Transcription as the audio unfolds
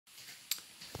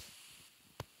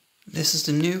This is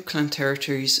the new clan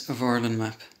territories of Ireland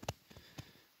map.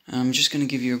 I'm just going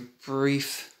to give you a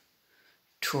brief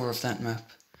tour of that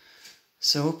map.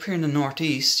 So up here in the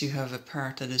northeast you have a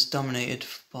part that is dominated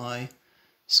by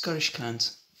Scottish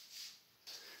clans.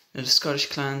 Now the Scottish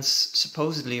clans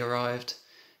supposedly arrived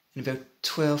in about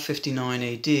 1259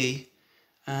 AD,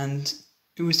 and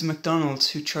it was the MacDonalds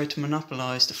who tried to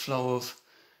monopolise the flow of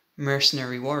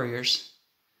mercenary warriors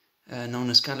known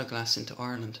as Galloglass into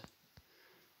Ireland.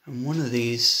 And one of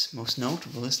these, most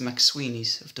notable, is the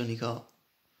MacSweeneys of Donegal.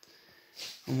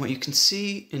 And what you can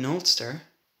see in Ulster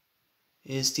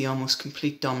is the almost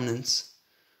complete dominance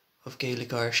of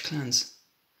Gaelic Irish clans,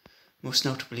 most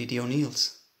notably the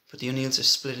O'Neills. But the O'Neills are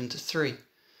split into three.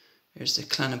 There's the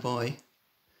Clan of Boy,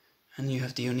 and you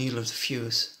have the O'Neill of the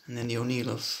Fuse, and then the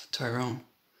O'Neill of Tyrone.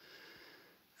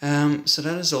 So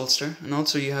that is Ulster, and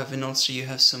also in Ulster you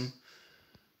have some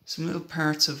little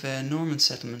parts of Norman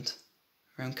settlement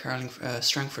around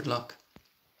Strangford Lough.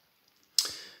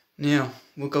 Now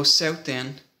we'll go south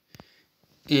then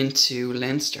into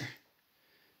Leinster,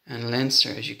 and Leinster,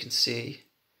 as you can see,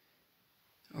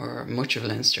 or much of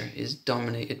Leinster, is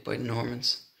dominated by the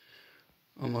Normans,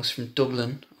 almost from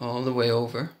Dublin all the way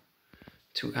over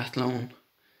to Athlone,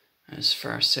 as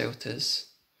far south as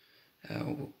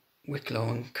Wicklow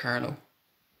and Carlow.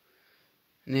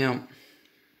 Now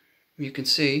you can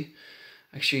see,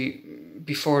 actually,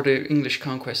 before the English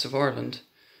conquest of Ireland,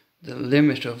 the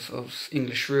limit of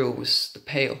English rule was the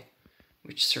Pale,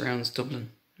 which surrounds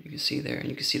Dublin. You can see there, and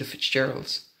you can see the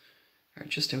Fitzgeralds are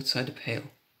just outside the Pale.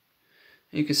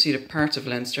 And you can see the parts of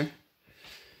Leinster,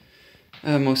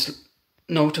 most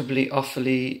notably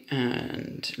Offaly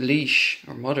and Laois,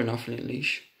 or modern Offaly and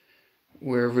Laois,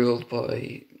 were ruled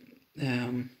by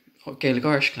Gaelic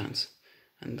Irish clans,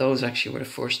 and those actually were the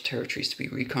first territories to be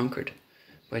reconquered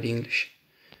by the English.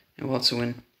 And also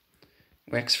in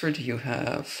Wexford you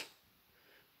have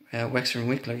Wexford and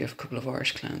Wicklow, you have a couple of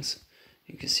Irish clans.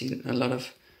 You can see a lot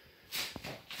of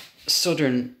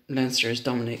southern Leinster is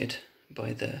dominated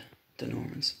by the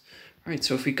Normans. Right,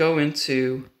 so if we go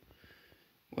into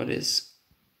what is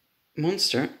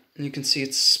Munster, you can see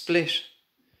it's split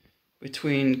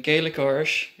between Gaelic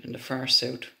Irish in the far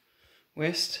south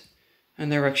west,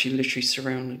 and they're actually literally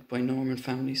surrounded by Norman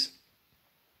families.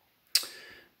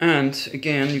 And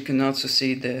again, you can also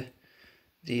see the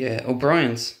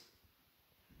O'Briens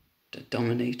that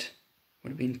dominate would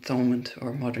have been Thomond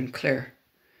or modern Clare.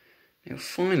 Now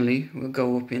finally we'll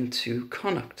go up into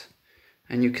Connacht,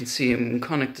 and you can see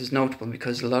Connacht is notable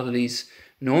because a lot of these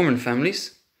Norman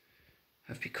families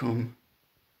have become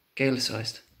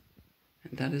Gaelicised,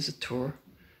 and that is a tour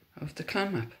of the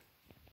clan map.